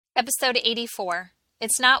Episode 84.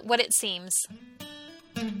 It's Not What It Seems.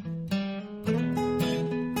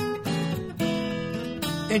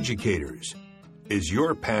 Educators, is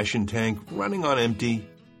your passion tank running on empty?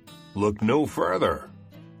 Look no further.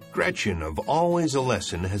 Gretchen of Always a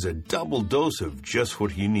Lesson has a double dose of just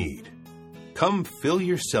what you need. Come fill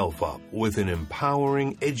yourself up with an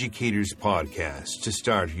empowering educators podcast to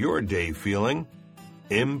start your day feeling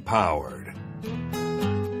empowered.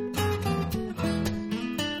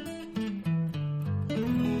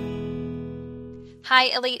 Hi,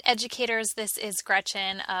 Elite Educators. This is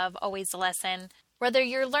Gretchen of Always a Lesson. Whether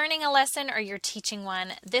you're learning a lesson or you're teaching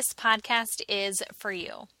one, this podcast is for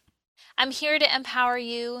you. I'm here to empower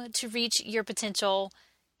you to reach your potential,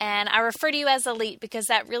 and I refer to you as elite because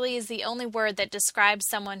that really is the only word that describes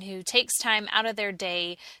someone who takes time out of their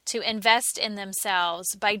day to invest in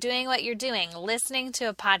themselves by doing what you're doing, listening to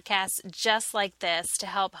a podcast just like this to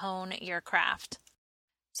help hone your craft.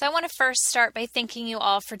 So I want to first start by thanking you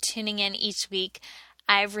all for tuning in each week.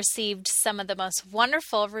 I've received some of the most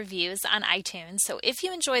wonderful reviews on iTunes, so if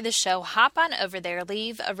you enjoy the show, hop on over there,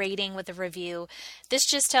 leave a rating with a review. This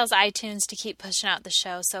just tells iTunes to keep pushing out the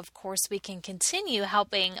show, so of course we can continue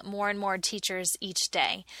helping more and more teachers each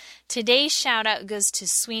day. Today's shout out goes to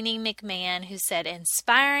Sweeney McMahon, who said,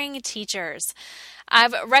 "Inspiring teachers."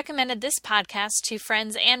 I've recommended this podcast to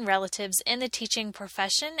friends and relatives in the teaching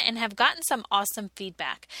profession and have gotten some awesome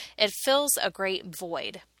feedback. It fills a great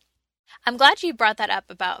void. I'm glad you brought that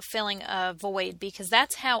up about filling a void because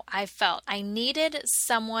that's how I felt. I needed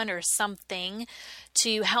someone or something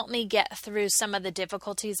to help me get through some of the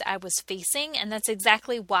difficulties I was facing, and that's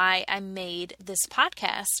exactly why I made this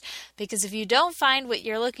podcast. Because if you don't find what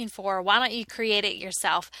you're looking for, why don't you create it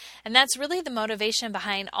yourself? And that's really the motivation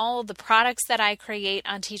behind all the products that I create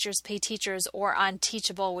on Teachers Pay Teachers or on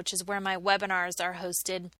Teachable, which is where my webinars are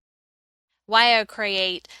hosted. Why I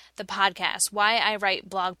create the podcast, why I write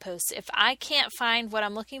blog posts. If I can't find what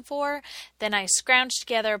I'm looking for, then I scrounge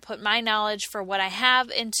together, put my knowledge for what I have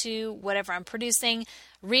into whatever I'm producing,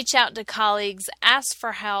 reach out to colleagues, ask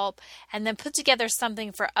for help, and then put together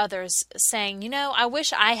something for others saying, I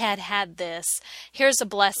wish I had this. Here's a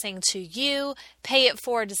blessing to you. Pay it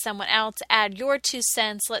forward to someone else. Add your 2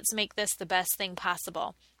 cents. Let's make this the best thing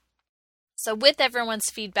possible. So with everyone's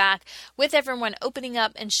feedback, with everyone opening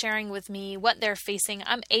up and sharing with me what they're facing,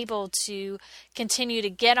 I'm able to continue to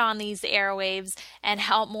get on these airwaves and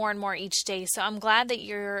help more and more each day. So I'm glad that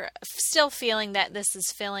you're still feeling that this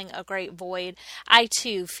is filling a great void. I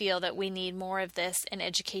too feel that we need more of this in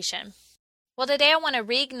education. Well, today I want to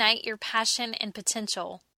reignite your passion and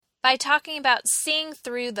potential by talking about seeing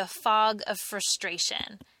through the fog of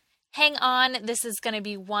frustration. Hang on, this is going to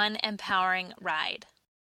be one empowering ride.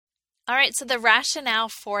 All right, so the rationale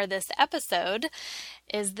for this episode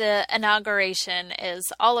is the inauguration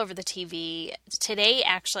is all over the TV. Today,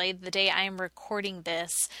 actually, the day I am recording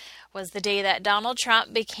this, was the day that Donald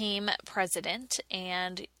Trump became president.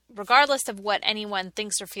 And regardless of what anyone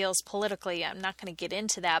thinks or feels politically, I'm not going to get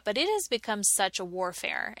into that, but it has become such a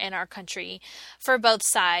warfare in our country for both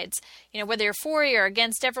sides. Whether you're for or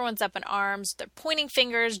against, everyone's up in arms. They're pointing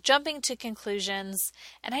fingers, jumping to conclusions.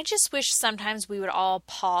 And I just wish sometimes we would all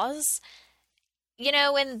pause,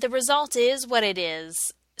 and the result is what it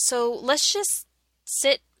is. So let's just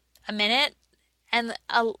sit a minute and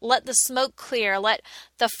let the smoke clear, let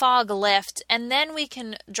the fog lift, and then we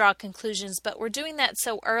can draw conclusions. But we're doing that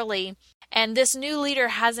so early, and this new leader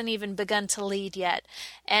hasn't even begun to lead yet.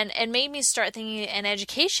 And it made me start thinking in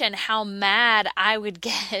education how mad I would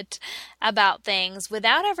get about things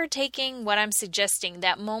without ever taking what I'm suggesting,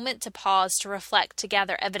 that moment to pause, to reflect, to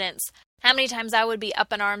gather evidence. How many times I would be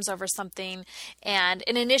up in arms over something and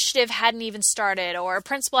an initiative hadn't even started or a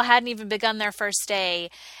principal hadn't even begun their first day.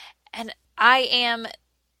 And I am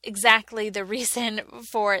exactly the reason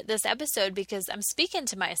for this episode because I'm speaking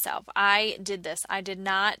to myself. I did this. I did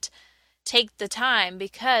not take the time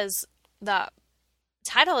because the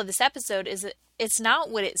title of this episode is It's Not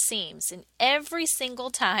What It Seems. And every single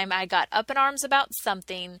time I got up in arms about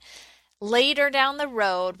something, later down the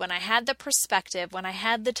road, when I had the perspective, when I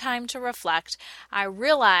had the time to reflect, I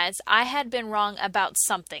realized I had been wrong about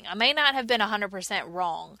something. I may not have been 100%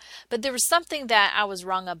 wrong, but there was something that I was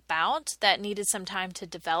wrong about that needed some time to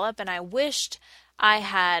develop, and I wished I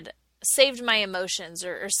had saved my emotions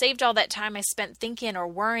or saved all that time I spent thinking or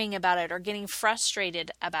worrying about it or getting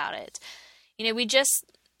frustrated about it.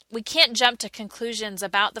 We can't jump to conclusions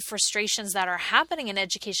about the frustrations that are happening in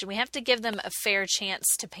education. We have to give them a fair chance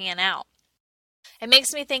to pan out. It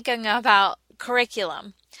makes me thinking about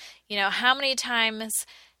curriculum. How many times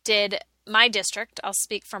did my district, I'll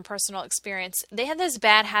speak from personal experience, they had this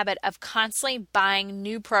bad habit of constantly buying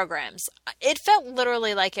new programs. It felt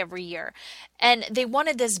literally like every year. And they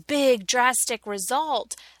wanted this big, drastic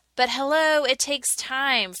result. But hello, it takes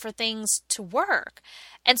time for things to work.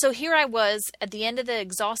 And so here I was at the end of the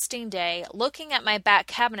exhausting day, looking at my back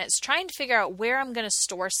cabinets, trying to figure out where I'm going to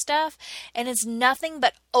store stuff. And it's nothing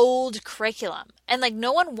but old curriculum. And like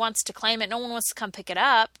no one wants to claim it. No one wants to come pick it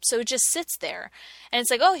up. So it just sits there. And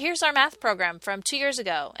it's like, oh, here's our math program from 2 years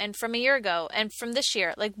ago and from a year ago and from this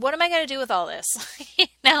year. Like, what am I going to do with all this?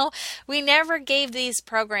 We never gave these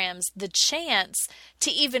programs the chance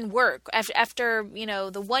to even work. After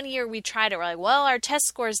the 1 year we tried it, we're like, well, our test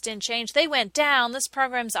scores didn't change. They went down. This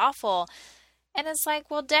program's awful. And it's like,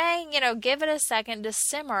 well, dang, give it a second to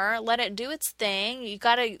simmer, let it do its thing.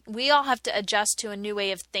 We all have to adjust to a new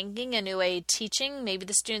way of thinking, a new way of teaching. Maybe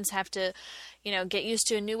the students have to, get used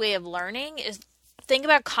to a new way of learning. Think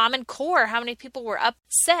about Common Core. How many people were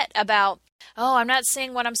upset about, oh, I'm not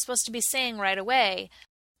seeing what I'm supposed to be seeing right away.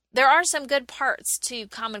 There are some good parts to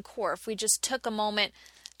Common Core if we just took a moment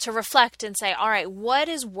to reflect and say, all right, what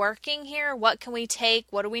is working here? What can we take?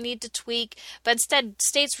 What do we need to tweak? But instead,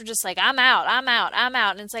 states were just like, I'm out.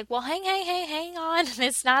 And it's like, well, hang on.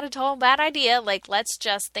 It's not a total bad idea. Like, let's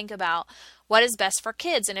just think about what is best for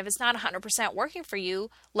kids. And if it's not 100% working for you,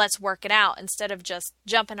 let's work it out instead of just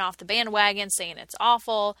jumping off the bandwagon saying it's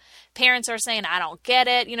awful. Parents are saying, I don't get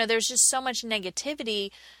it. There's just so much negativity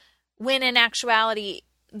when in actuality,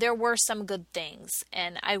 there were some good things.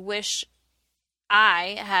 And I wish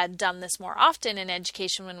I had done this more often in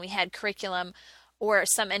education when we had curriculum or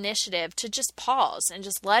some initiative to just pause and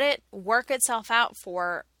just let it work itself out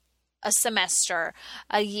for a semester,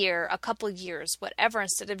 a year, a couple of years, whatever,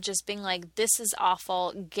 instead of just being like, this is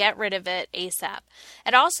awful, get rid of it ASAP.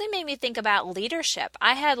 It also made me think about leadership.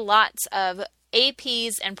 I had lots of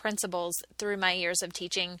APs and principals through my years of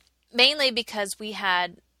teaching, mainly because we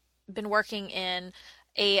had been working in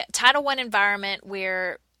a Title I environment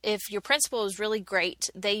where if your principal is really great,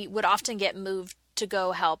 they would often get moved to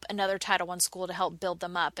go help another Title I school to help build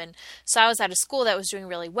them up. And so I was at a school that was doing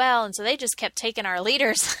really well, and so they just kept taking our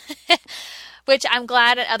leaders, which I'm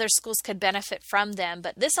glad other schools could benefit from them.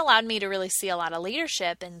 But this allowed me to really see a lot of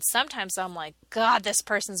leadership, and sometimes I'm like, God, this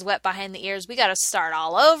person's wet behind the ears. We got to start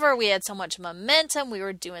all over. We had so much momentum. We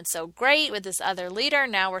were doing so great with this other leader.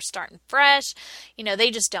 Now we're starting fresh. They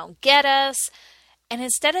just don't get us. And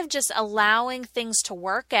instead of just allowing things to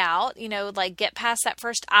work out, like get past that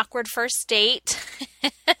awkward first date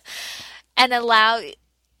and allow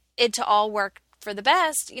it to all work for the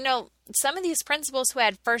best, some of these principals who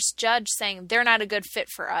had first judge saying they're not a good fit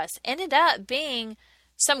for us ended up being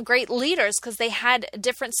some great leaders because they had a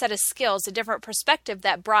different set of skills, a different perspective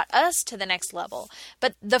that brought us to the next level.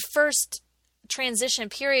 But the first transition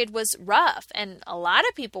period was rough and a lot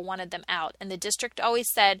of people wanted them out. And the district always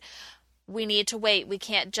said, we need to wait. We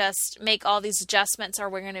can't just make all these adjustments or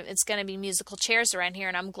it's going to be musical chairs around here.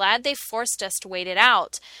 And I'm glad they forced us to wait it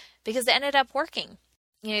out because it ended up working.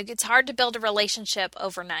 It's hard to build a relationship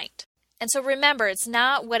overnight. And so remember, it's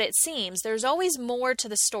not what it seems. There's always more to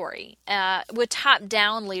the story. With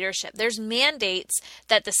top-down leadership, there's mandates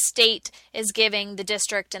that the state is giving the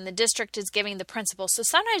district and the district is giving the principal. So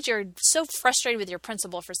sometimes you're so frustrated with your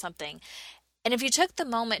principal for something. And if you took the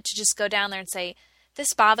moment to just go down there and say,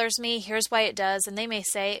 this bothers me, here's why it does. And they may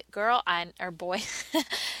say, girl, or boy,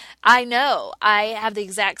 I know, I have the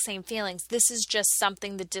exact same feelings. This is just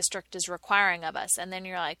something the district is requiring of us. And then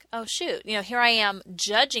you're like, oh, shoot, here I am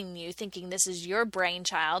judging you, thinking this is your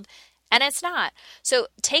brainchild. And it's not. So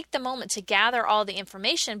take the moment to gather all the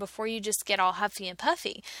information before you just get all huffy and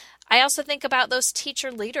puffy. I also think about those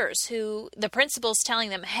teacher leaders who the principal's telling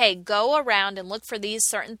them, hey, go around and look for these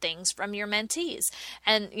certain things from your mentees.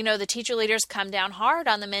 And, the teacher leaders come down hard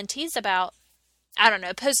on the mentees about,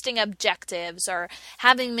 posting objectives or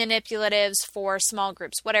having manipulatives for small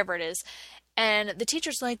groups, whatever it is. And the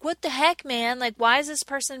teacher's like, what the heck, man? Like, why is this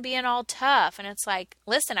person being all tough? And it's like,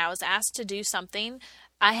 listen, I was asked to do something.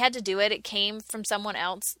 I had to do it. It came from someone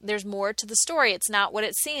else. There's more to the story. It's not what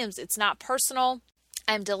it seems. It's not personal.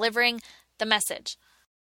 I'm delivering the message.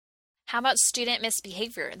 How about student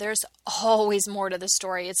misbehavior? There's always more to the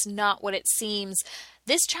story. It's not what it seems.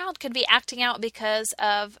 This child could be acting out because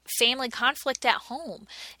of family conflict at home.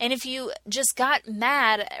 And if you just got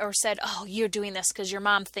mad or said, oh, you're doing this because your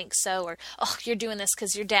mom thinks so, or oh, you're doing this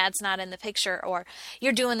because your dad's not in the picture, or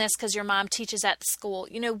you're doing this because your mom teaches at the school,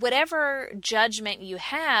 whatever judgment you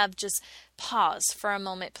have, just pause for a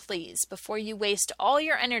moment, please, before you waste all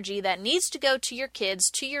your energy that needs to go to your kids,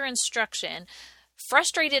 to your instruction,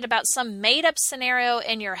 frustrated about some made-up scenario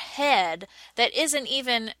in your head that isn't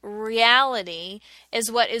even reality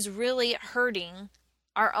is what is really hurting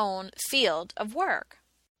our own field of work.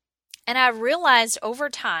 And I realized over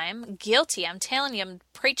time, guilty, I'm telling you, I'm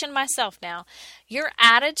preaching myself now, your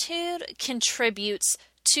attitude contributes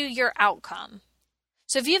to your outcome.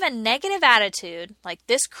 So if you have a negative attitude, like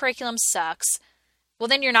this curriculum sucks, well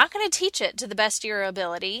then you're not going to teach it to the best of your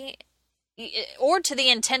ability or to the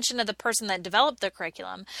intention of the person that developed the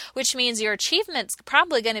curriculum, which means your achievement's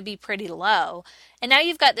probably going to be pretty low. And now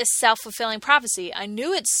you've got this self-fulfilling prophecy. I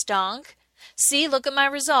knew it stunk. See, look at my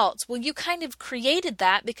results. Well, you kind of created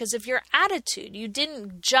that because of your attitude. You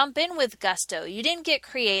didn't jump in with gusto. You didn't get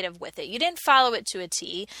creative with it. You didn't follow it to a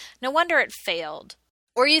T. No wonder it failed.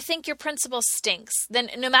 Or you think your principal stinks. Then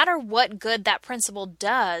no matter what good that principal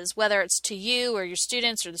does, whether it's to you or your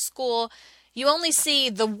students or the school, you only see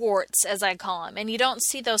the warts, as I call them, and you don't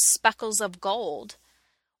see those speckles of gold.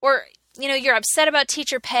 Or you're upset about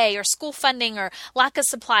teacher pay or school funding or lack of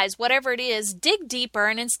supplies, whatever it is, dig deeper.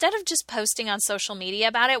 And instead of just posting on social media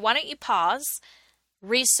about it, why don't you pause,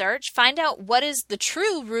 research, find out what is the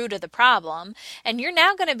true root of the problem, and you're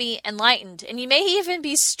now going to be enlightened. And you may even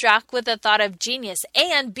be struck with the thought of genius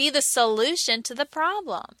and be the solution to the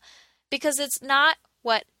problem, because it's not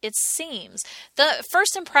what it seems. The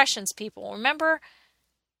first impressions, people, remember,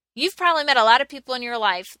 you've probably met a lot of people in your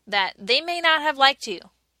life that they may not have liked you.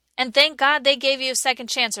 And thank God they gave you a second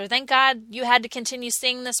chance, or thank God you had to continue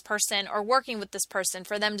seeing this person or working with this person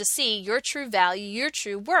for them to see your true value, your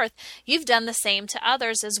true worth. You've done the same to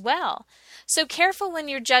others as well. So careful when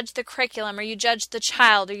you judge the curriculum or you judge the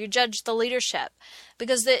child or you judge the leadership,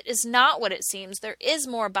 because it is not what it seems. There is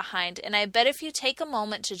more behind. And I bet if you take a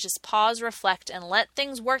moment to just pause, reflect, and let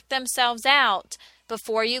things work themselves out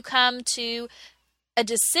before you come to a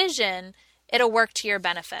decision, it'll work to your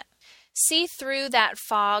benefit. See through that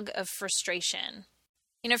fog of frustration.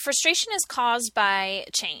 Frustration is caused by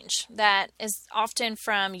change that is often,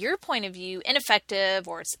 from your point of view, ineffective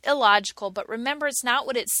or it's illogical, but remember, it's not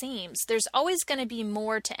what it seems. There's always going to be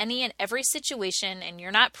more to any and every situation, and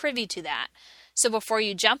you're not privy to that. So before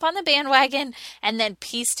you jump on the bandwagon and then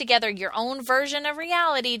piece together your own version of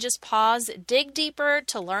reality, just pause, dig deeper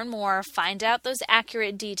to learn more, find out those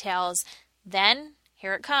accurate details. Then,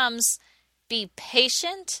 here it comes, be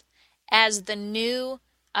patient as the new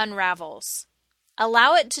unravels.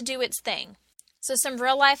 Allow it to do its thing. So some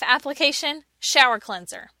real life application, shower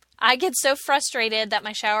cleanser. I get so frustrated that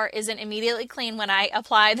my shower isn't immediately clean when I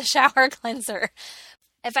apply the shower cleanser.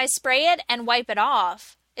 If I spray it and wipe it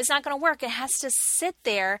off, it's not going to work. It has to sit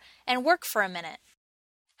there and work for a minute.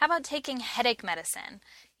 How about taking headache medicine?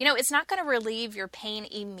 It's not going to relieve your pain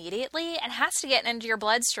immediately. It has to get into your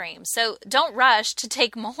bloodstream. So don't rush to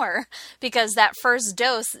take more because that first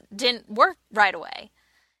dose didn't work right away.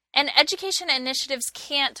 And education initiatives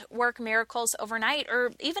can't work miracles overnight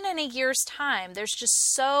or even in a year's time. There's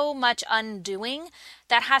just so much undoing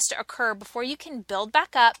that has to occur before you can build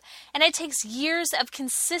back up. And it takes years of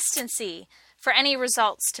consistency for any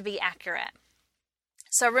results to be accurate.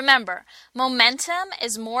 So remember, momentum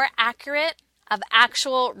is more accurate of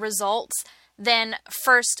actual results than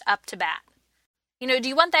first up to bat. Do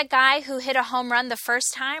you want that guy who hit a home run the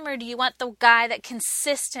first time, or do you want the guy that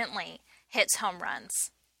consistently hits home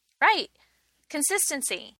runs? Right.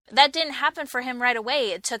 Consistency. That didn't happen for him right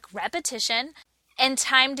away. It took repetition and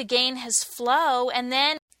time to gain his flow, and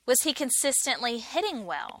then was he consistently hitting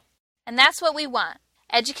well? And that's what we want.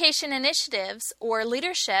 Education initiatives or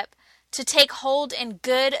leadership to take hold in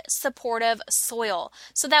good, supportive soil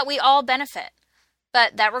so that we all benefit.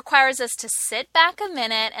 But that requires us to sit back a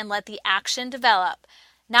minute and let the action develop,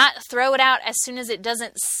 not throw it out as soon as it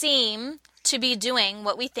doesn't seem to be doing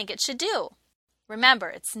what we think it should do. Remember,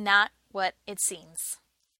 it's not what it seems.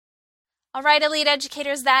 All right, Elite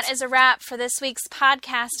Educators, that is a wrap for this week's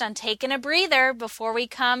podcast on taking a breather before we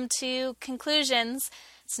come to conclusions.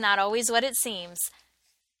 It's not always what it seems.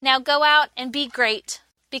 Now go out and be great,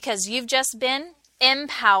 because you've just been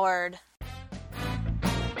empowered.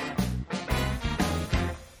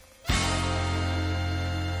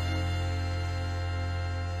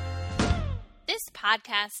 This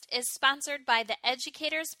podcast is sponsored by the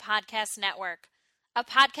Educators Podcast Network, a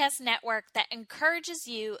podcast network that encourages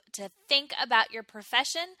you to think about your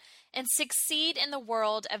profession and succeed in the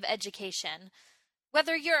world of education.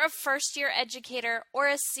 Whether you're a first-year educator or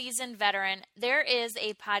a seasoned veteran, there is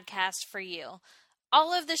a podcast for you.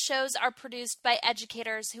 All of the shows are produced by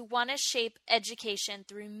educators who want to shape education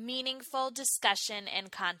through meaningful discussion and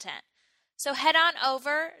content. So head on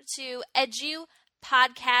over to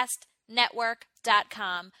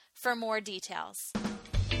edupodcastnetwork.com for more details.